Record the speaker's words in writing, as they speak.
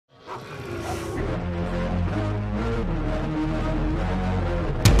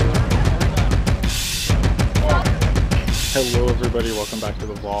Hello everybody, welcome back to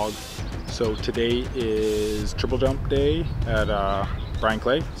the vlog. So today is triple jump day at Brian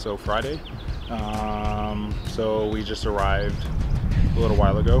Clay, so Friday. So we just arrived a little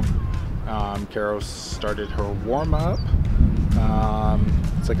while ago. Caro started her warm-up.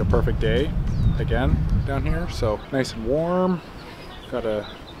 It's like a perfect day again down here, so nice and warm. Got a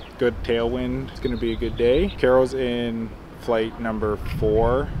good tailwind. It's gonna be a good day. Caro's in flight number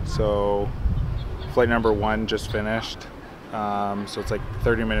 4, so flight number 1 just finished. So it's like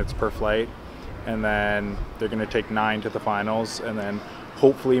 30 minutes per flight, and then they're gonna take 9 to the finals, and then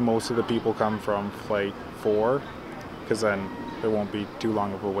hopefully most of the people come from flight 4, because then there won't be too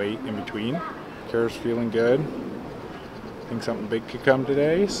long of a wait in between. Caro's feeling good. I think something big could come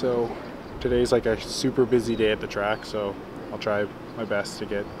today, so today's like a super busy day at the track, so I'll try my best to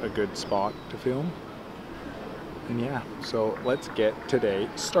get a good spot to film. And yeah, so let's get today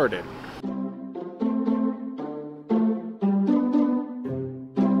started.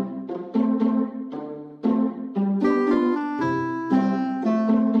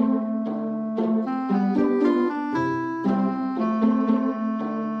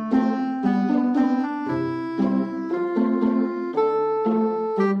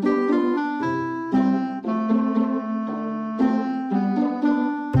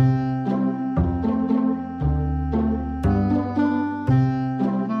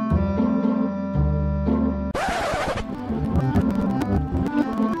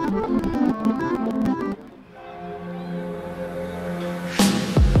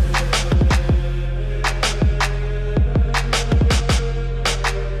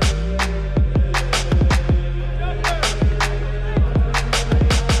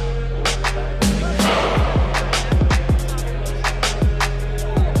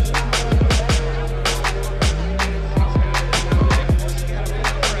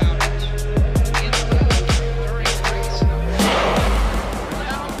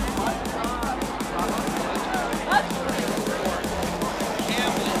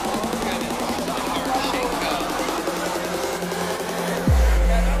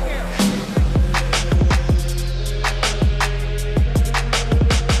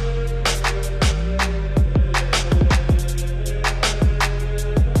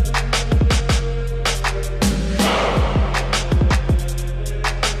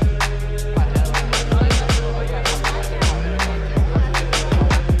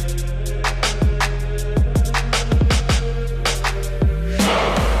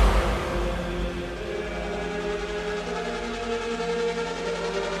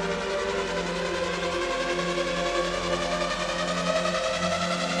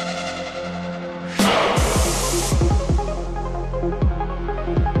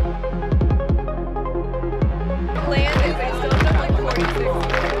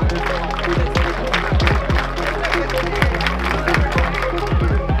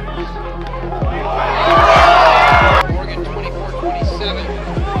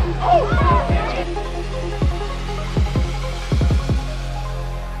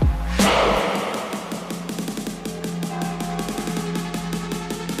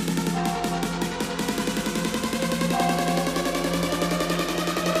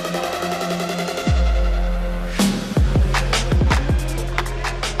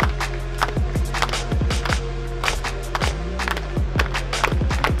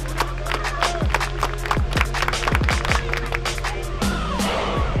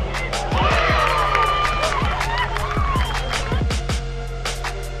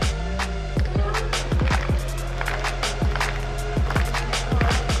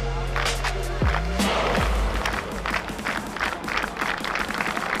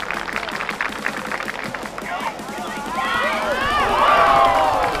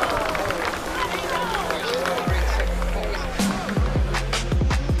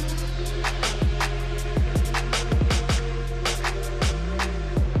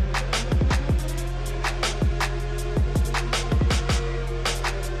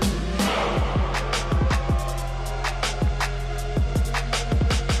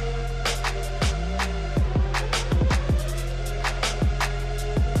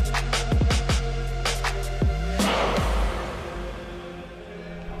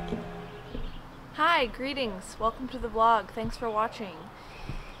 Hi, greetings. Welcome to the vlog. Thanks for watching.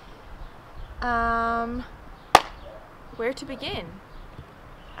 Where to begin?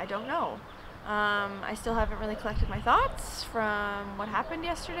 I don't know. I still haven't really collected my thoughts from what happened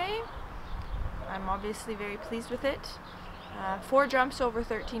yesterday. I'm obviously very pleased with it. 4 jumps over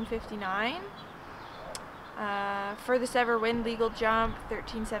 13:59. Furthest ever wind legal jump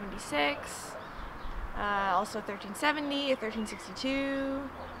 13:76. Also 13:70, 13:62,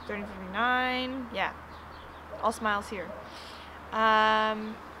 13:59. Yeah. all smiles here. I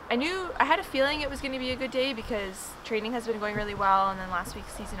had a feeling it was going to be a good day because training has been going really well, and then last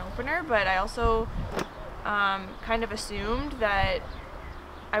week's season opener, but I also kind of assumed that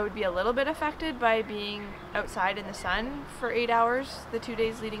I would be a little bit affected by being outside in the sun for 8 hours the 2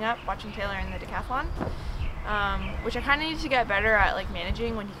 days leading up, watching Taylor in the decathlon, which I kind of need to get better at, like,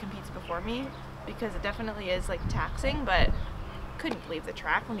 managing when he competes before me, because it definitely is, like, taxing, but couldn't leave the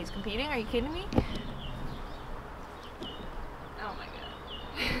track when he's competing. Are you kidding me? Oh my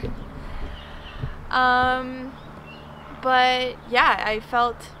god. But yeah, I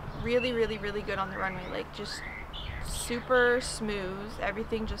felt really, really, really good on the runway. Like, just super smooth.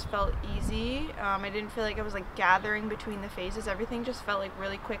 Everything just felt easy. I didn't feel like I was, like, gathering between the phases. Everything just felt, like,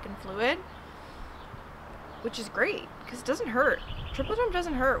 really quick and fluid, which is great because it doesn't hurt. Triple jump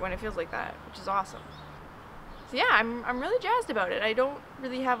doesn't hurt when it feels like that, which is awesome. So yeah, I'm really jazzed about it. I don't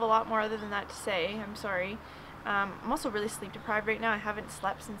really have a lot more other than that to say. I'm sorry. I'm also really sleep deprived right now. I haven't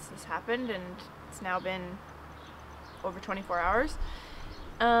slept since this happened, and it's now been over 24 hours.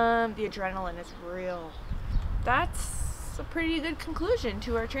 The adrenaline is real. That's a pretty good conclusion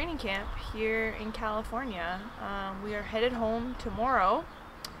to our training camp here in California. We are headed home tomorrow.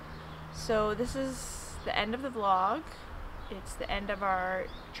 So this is the end of the vlog. It's the end of our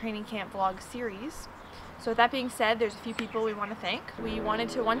training camp vlog series. So with that being said, there's a few people we want to thank. We wanted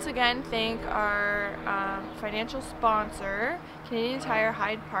to once again thank our financial sponsor, Canadian Tire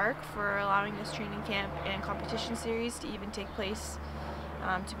Hyde Park, for allowing this training camp and competition series to even take place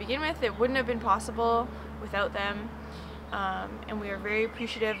to begin with. It wouldn't have been possible without them, and we are very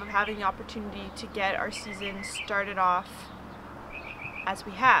appreciative of having the opportunity to get our season started off as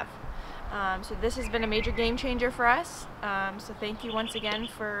we have. So this has been a major game changer for us, so thank you once again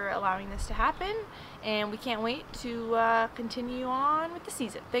for allowing this to happen, and we can't wait to continue on with the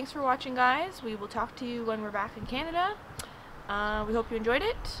season. Thanks for watching, guys. We will talk to you when we're back in Canada. We hope you enjoyed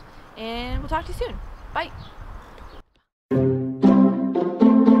it, and we'll talk to you soon. Bye!